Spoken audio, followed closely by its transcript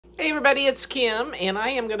Hey everybody, it's Kim, and I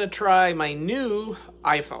am going to try my new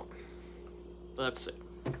iPhone. Let's see.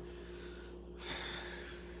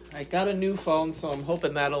 I got a new phone, so I'm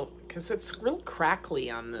hoping that'll, because it's real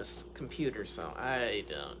crackly on this computer, so I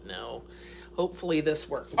don't know. Hopefully this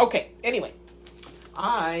works. Okay, anyway,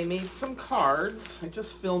 I made some cards. I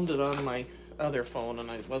just filmed it on my other phone,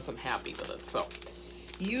 and I wasn't happy with it, so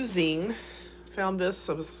found this.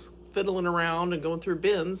 I was fiddling around and going through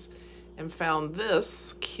bins, and found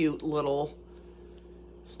this cute little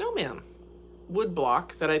snowman wood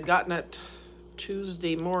block that I'd gotten at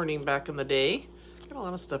Tuesday Morning back in the day. Got a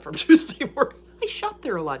lot of stuff from Tuesday Morning. I shopped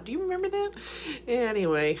there a lot. Do you remember that?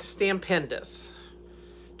 Anyway, Stampendous,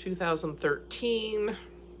 2013.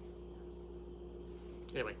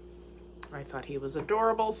 Anyway, I thought he was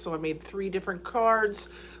adorable, so I made 3 different cards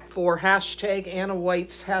for hashtag Anna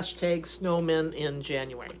White's hashtag snowmen in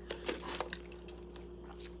January.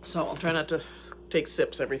 So I'll try not to take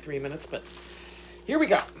sips every 3 minutes, but here we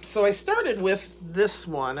go. So I started with this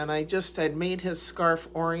one, and I'd made his scarf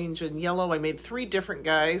orange and yellow. I made 3 different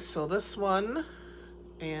guys. So this one,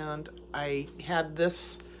 and I had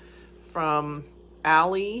this from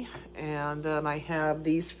Allie, and then I have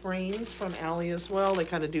these frames from Allie as well. They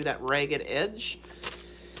kind of do that ragged edge.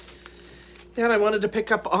 And I wanted to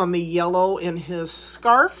pick up on the yellow in his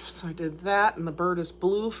scarf, so I did that, and the bird is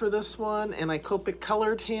blue for this one, and I Copic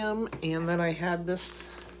colored him, and then I had this,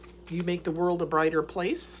 You Make the World a Brighter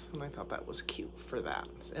Place, and I thought that was cute for that.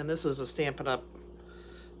 And this is a Stampin' Up!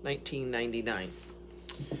 1999.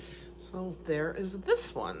 So there is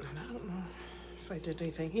this one. I don't know if I did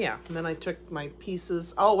anything. Yeah, and then I took my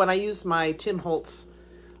pieces. Oh, and I used my Tim Holtz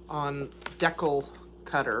on decal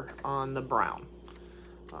cutter on the brown.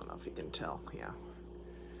 I don't know if you can tell, yeah.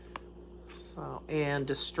 So, and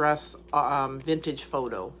Distress vintage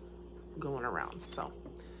photo going around. So,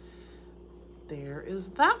 there is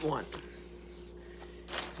that one.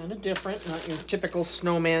 Kind of different, not your typical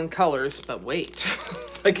snowman colors, but wait,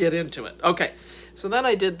 I get into it. Okay, so then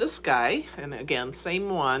I did this guy, and again, same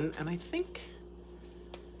one, and I think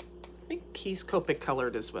he's Copic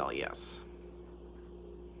colored as well, yes.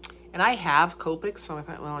 And I have Copics, so I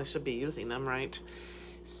thought, well, I should be using them, right?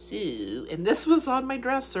 So, and this was on my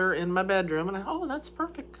dresser in my bedroom, and oh, that's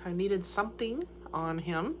perfect. I needed something on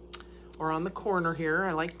him, or on the corner here.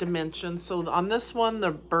 I like dimensions. So on this one,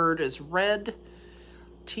 the bird is red,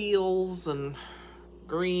 teals, and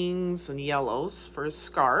greens, and yellows for his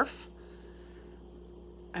scarf.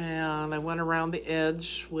 And I went around the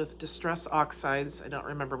edge with Distress Oxides. I don't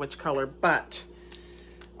remember which color, but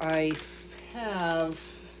I have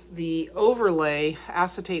the overlay,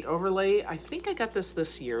 acetate overlay. I think I got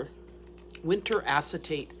this year, winter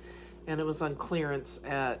acetate, and it was on clearance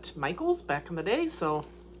at Michael's back in the day. So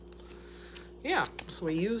yeah, so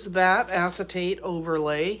we used that acetate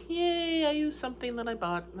overlay. Yay, I used something that I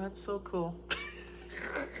bought. That's so cool.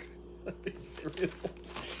 Seriously.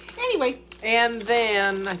 Anyway, and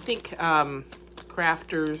then I think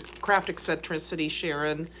Craft Eccentricity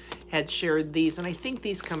Sharon had shared these, and I think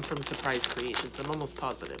these come from Surprise Creations. I'm almost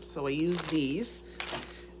positive. So I used these,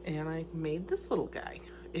 and I made this little guy.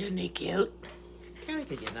 Isn't he cute? How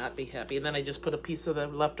could you not be happy? And then I just put a piece of the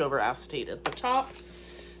leftover acetate at the top.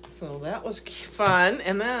 So that was fun.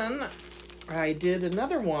 And then I did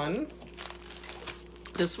another one.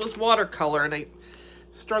 This was watercolor, and I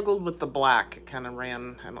struggled with the black. It kind of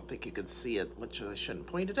ran, I don't think you could see it, which I shouldn't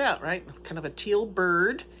point it out, right? Kind of a teal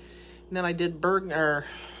bird. And then I did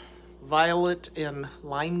violet and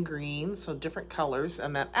lime green, so different colors,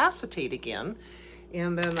 and that acetate again.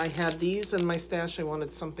 And then I had these in my stash. I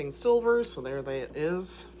wanted something silver, so there it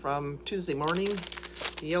is from Tuesday Morning,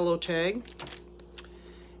 the yellow tag.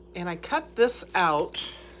 And I cut this out,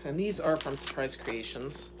 and these are from Surprise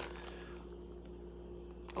Creations.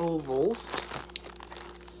 Ovals.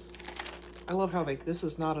 I love how this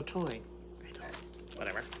is not a toy. I know,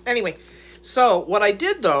 whatever. Anyway, so what I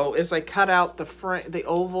did though is I cut out the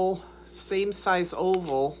oval, same size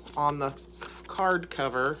oval on the card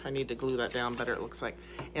cover. I need to glue that down better, it looks like.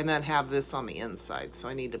 And then have this on the inside. So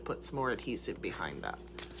I need to put some more adhesive behind that.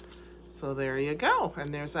 So there you go.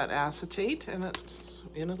 And there's that acetate, and it's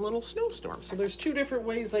in a little snowstorm. So there's 2 different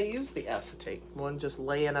ways I use the acetate. One just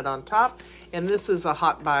laying it on top. And this is a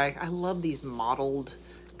hot buy. I love these mottled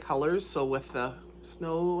colors. So with the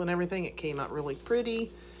snow and everything, it came out really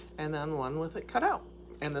pretty. And then one with it cut out.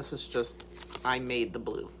 And this is just, I made the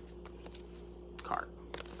blue card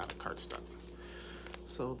out of cardstock.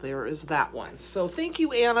 So there is that one. So thank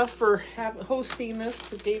you, Anna, for hosting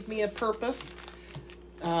this. It gave me a purpose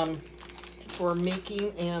for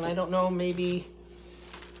making, and I don't know, maybe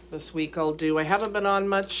this week I'll do. I haven't been on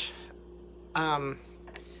much.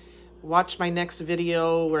 watch my next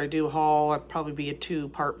video where I do a haul. It'll probably be a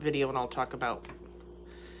 2-part video, and I'll talk about,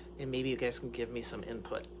 and maybe you guys can give me some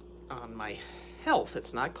input on my health.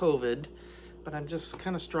 It's not COVID, but I'm just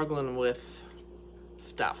kind of struggling with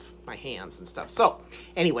stuff, my hands and stuff. So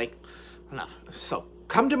anyway, enough. So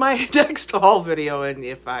come to my next haul video, and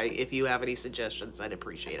if you have any suggestions, I'd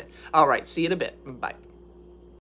appreciate it. All right, see you in a bit. Bye.